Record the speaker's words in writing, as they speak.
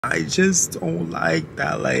I just don't like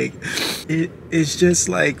that. Like, it's just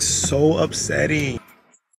like so upsetting.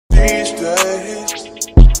 These days,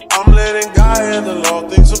 I'm letting God handle all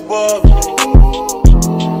things above.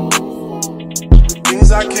 The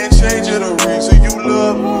things I can't change are the reason you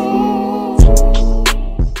love me.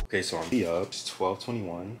 Okay, so I'm up. It's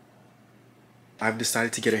 12:21. I've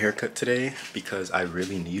decided to get a haircut today because I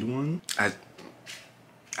really need one.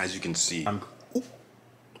 As you can see,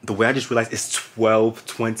 the way I just realized it's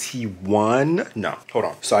 12:21. No, hold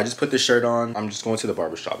on. So I just put this shirt on. I'm just going to the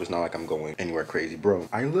barbershop. It's not like I'm going anywhere crazy, bro.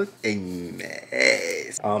 I look a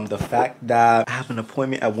mess. The fact that I have an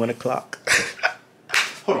appointment at 1 o'clock.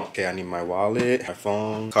 Hold on. Okay, I need my wallet, my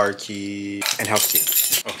phone, car key, and house key.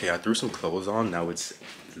 Okay, I threw some clothes on. Now it's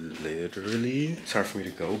literally time for me to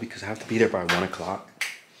go because I have to be there by 1 o'clock.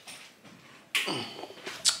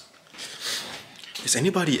 Is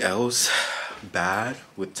anybody else bad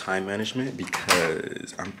with time management?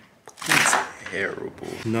 Because I'm terrible.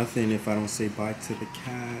 Nothing if I don't say bye to the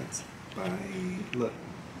cat. Bye. Look,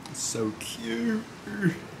 it's so cute.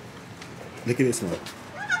 Look at this one.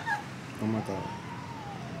 Oh my god.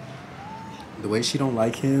 The way she don't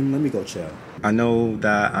like him, let me go chill. I know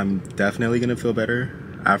that I'm definitely gonna feel better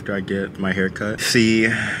after I get my haircut. See,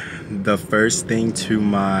 the first thing to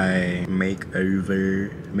my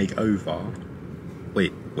makeover,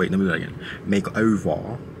 wait, let me do that again.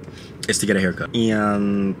 Makeover is to get a haircut.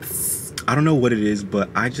 And I don't know what it is,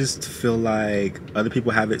 but I just feel like other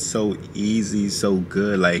people have it so easy, so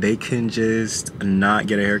good. Like they can just not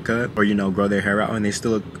get a haircut or, you know, grow their hair out and they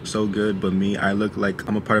still look so good. But me, I look like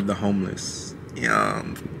I'm a part of the homeless. Yeah,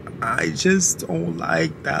 I just don't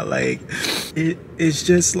like that. Like it's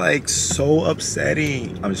just like so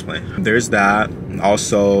upsetting. I'm just playing. There's that.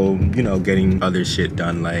 Also, you know, getting other shit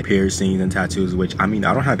done like piercings and tattoos, which I mean,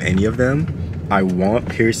 I don't have any of them. I want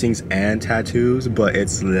piercings and tattoos, but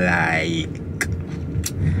it's like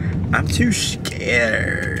I'm too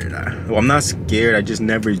scared. Well, I'm not scared, I just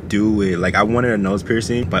never do it. Like I wanted a nose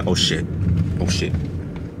piercing, but oh shit.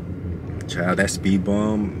 Child, that speed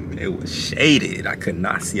bump, it was shaded. I could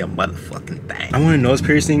not see a motherfucking thing. I want a nose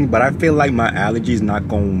piercing, but I feel like my allergy is not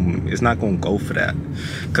gonna go for that.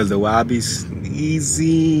 Cause the way I be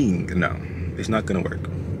sneezing, no, it's not gonna work.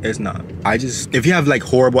 It's not. If you have like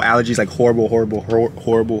horrible allergies, like horrible,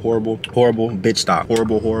 bitch stop,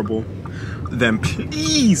 horrible, then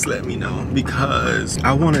please let me know, because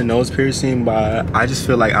I want a nose piercing, but I just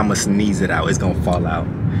feel like I'm gonna sneeze it out. It's gonna fall out.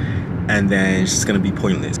 And then it's just gonna be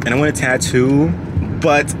pointless. And I want a tattoo,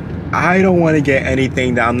 but I don't want to get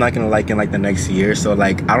anything that I'm not gonna like in like the next year. So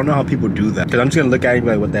like, I don't know how people do that. Cause I'm just gonna look at it and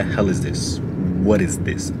be like, what the hell is this? What is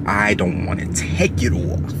this? I don't want to take it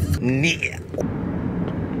off. Nah.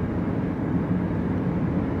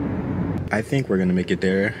 I think we're gonna make it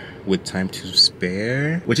there with time to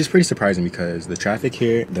spare, which is pretty surprising because the traffic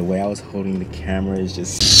here, the way I was holding the camera is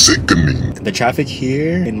just sickening. The traffic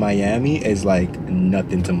here in Miami is like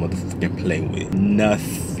nothing to motherfucking play with.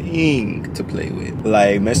 Nothing to play with.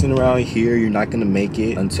 Like messing around here, you're not gonna make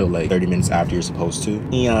it until like 30 minutes after you're supposed to.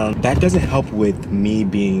 And that doesn't help with me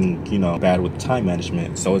being, you know, bad with time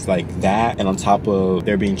management. So it's like that, and on top of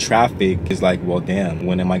there being traffic, is like, well damn,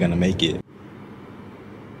 when am I gonna make it?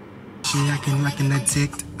 She acting like an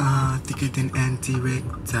addict, thicker than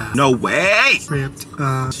anti-rector. No way! Ripped,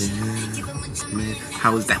 how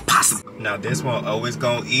is that possible? Now this one always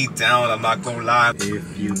gonna eat down, I'm not gonna lie.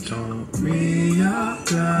 If you don't realize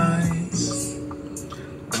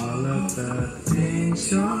all of the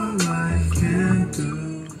things your life can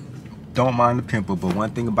do. Don't mind the pimple, but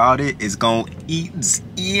one thing about it is gonna eat,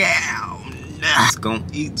 yeah. It's gonna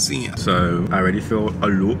eat in. So I already feel a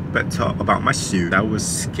little better about my suit. That was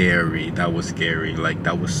scary. Like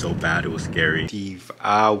that was so bad, it was scary. Steve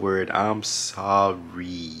Howard, I'm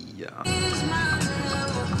sorry.